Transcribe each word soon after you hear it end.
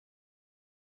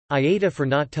AITA for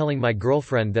not telling my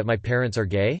girlfriend that my parents are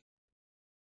gay?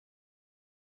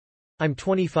 I'm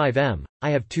 25M.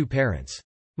 I have two parents.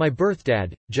 My birth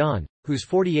dad, John, who's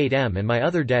 48M, and my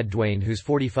other dad, Dwayne, who's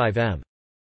 45M.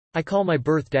 I call my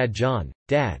birth dad John,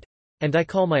 Dad. And I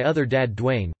call my other dad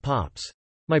Dwayne, Pops.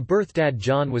 My birth dad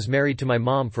John was married to my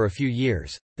mom for a few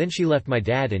years, then she left my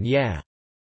dad and yeah.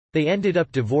 They ended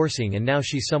up divorcing and now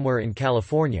she's somewhere in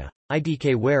California.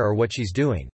 IDK where or what she's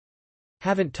doing.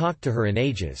 Haven't talked to her in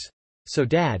ages. So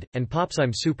Dad, and Pops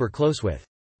I'm super close with.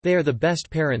 They are the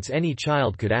best parents any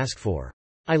child could ask for.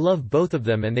 I love both of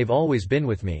them and they've always been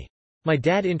with me. My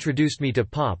dad introduced me to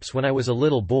Pops when I was a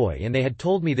little boy and they had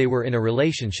told me they were in a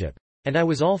relationship, and I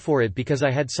was all for it because I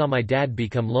had saw my dad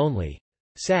become lonely,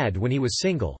 sad when he was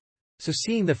single. So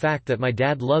seeing the fact that my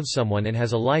dad loves someone and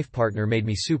has a life partner made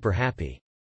me super happy.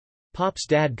 Pop's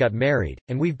dad got married,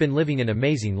 and we've been living an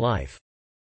amazing life.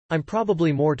 I'm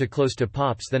probably more too close to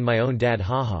Pops than my own dad,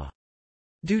 haha.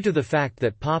 Due to the fact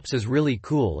that Pops is really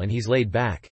cool and he's laid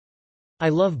back. I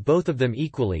love both of them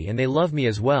equally and they love me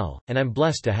as well, and I'm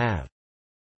blessed to have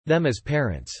them as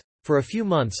parents. For a few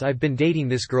months I've been dating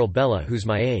this girl Bella who's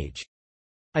my age.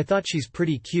 I thought she's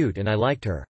pretty cute and I liked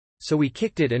her. So we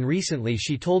kicked it and recently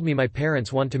she told me my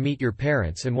parents want to meet your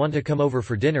parents and want to come over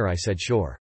for dinner. I said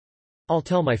sure. I'll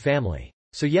tell my family.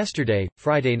 So yesterday,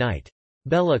 Friday night,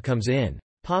 Bella comes in.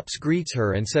 Pops greets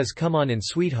her and says come on in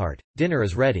sweetheart, dinner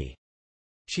is ready.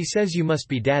 She says you must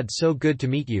be Dad, so good to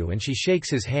meet you, and she shakes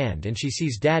his hand and she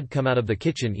sees Dad come out of the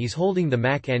kitchen. He's holding the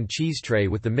mac and cheese tray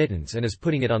with the mittens and is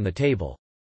putting it on the table.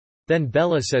 Then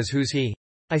Bella says who's he?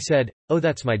 I said, oh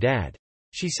that's my dad.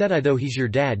 She said though he's your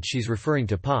dad, she's referring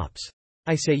to Pops.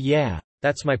 I say yeah,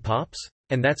 that's my Pops?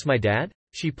 And that's my dad?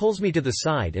 She pulls me to the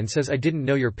side and says I didn't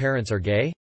know your parents are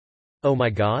gay? Oh my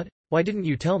god, why didn't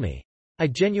you tell me? I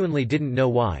genuinely didn't know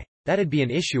why. That'd be an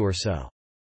issue or so.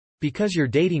 Because you're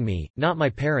dating me, not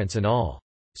my parents and all.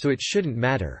 So it shouldn't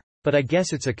matter. But I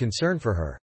guess it's a concern for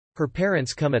her. Her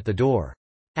parents come at the door.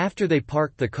 After they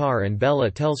parked the car and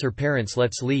Bella tells her parents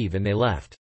let's leave and they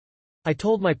left. I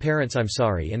told my parents I'm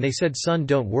sorry and they said son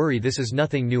don't worry, this is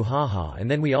nothing new, haha, and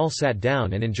then we all sat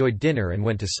down and enjoyed dinner and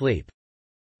went to sleep.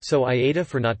 So AITA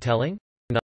for not telling?